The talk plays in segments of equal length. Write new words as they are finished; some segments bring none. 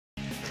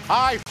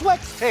Hi,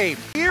 Flex Tape,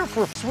 here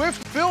for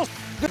swift fill,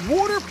 the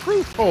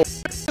waterproof hole,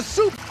 the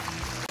soup.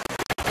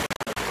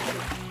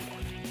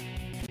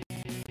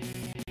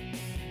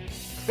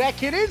 That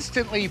can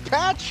instantly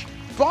patch,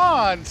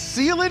 bond,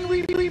 seal, and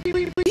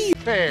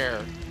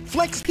repair.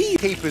 Flex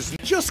Tape is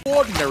just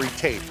ordinary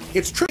tape.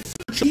 It's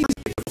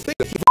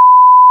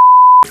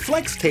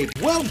Flex Tape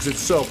welds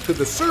itself to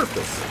the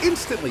surface,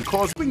 instantly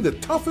causing the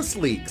toughest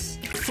leaks.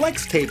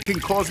 Flex Tape can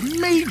cause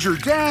major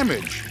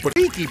damage, but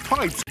leaky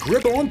pipes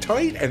grip on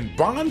tight and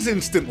bonds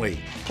instantly.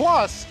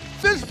 Plus,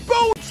 this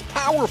boat's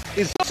power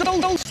is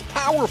so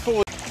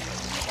powerful.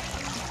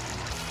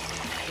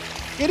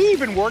 It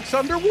even works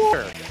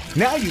underwater.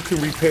 Now you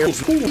can repair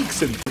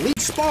leaks and leak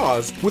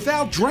spas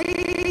without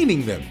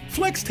draining them.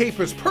 Flex Tape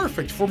is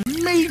perfect for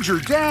major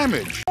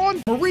damage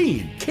on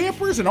marine,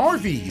 campers, and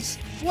RVs.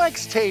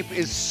 Flex Tape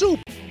is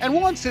super, and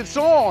once it's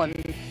on,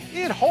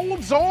 it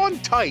holds on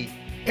tight.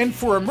 And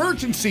for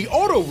emergency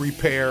auto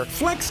repair,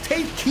 Flex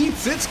Tape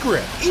keeps its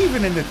grip,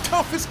 even in the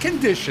toughest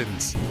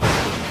conditions.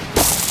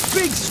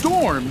 Big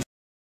storms.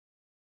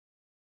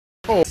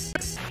 Oh.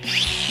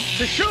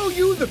 To show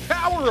you the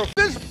power of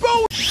this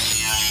boat,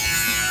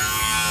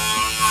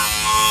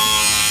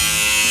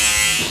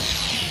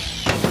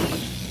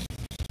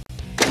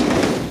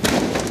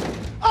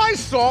 I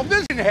sawed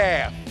this in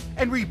half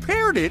and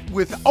repaired it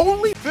with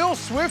only Phil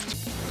Swift.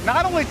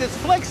 Not only does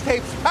Flex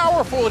Tape's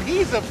powerful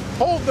adhesive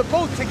hold the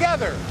boat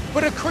together,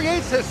 but it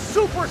creates a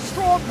super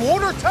strong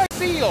watertight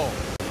seal.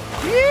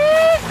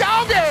 Yeah,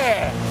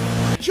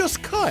 doggy!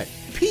 Just cut,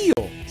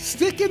 peel,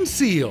 stick, and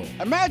seal.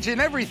 Imagine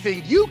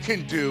everything you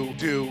can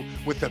do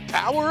with the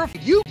power of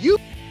you.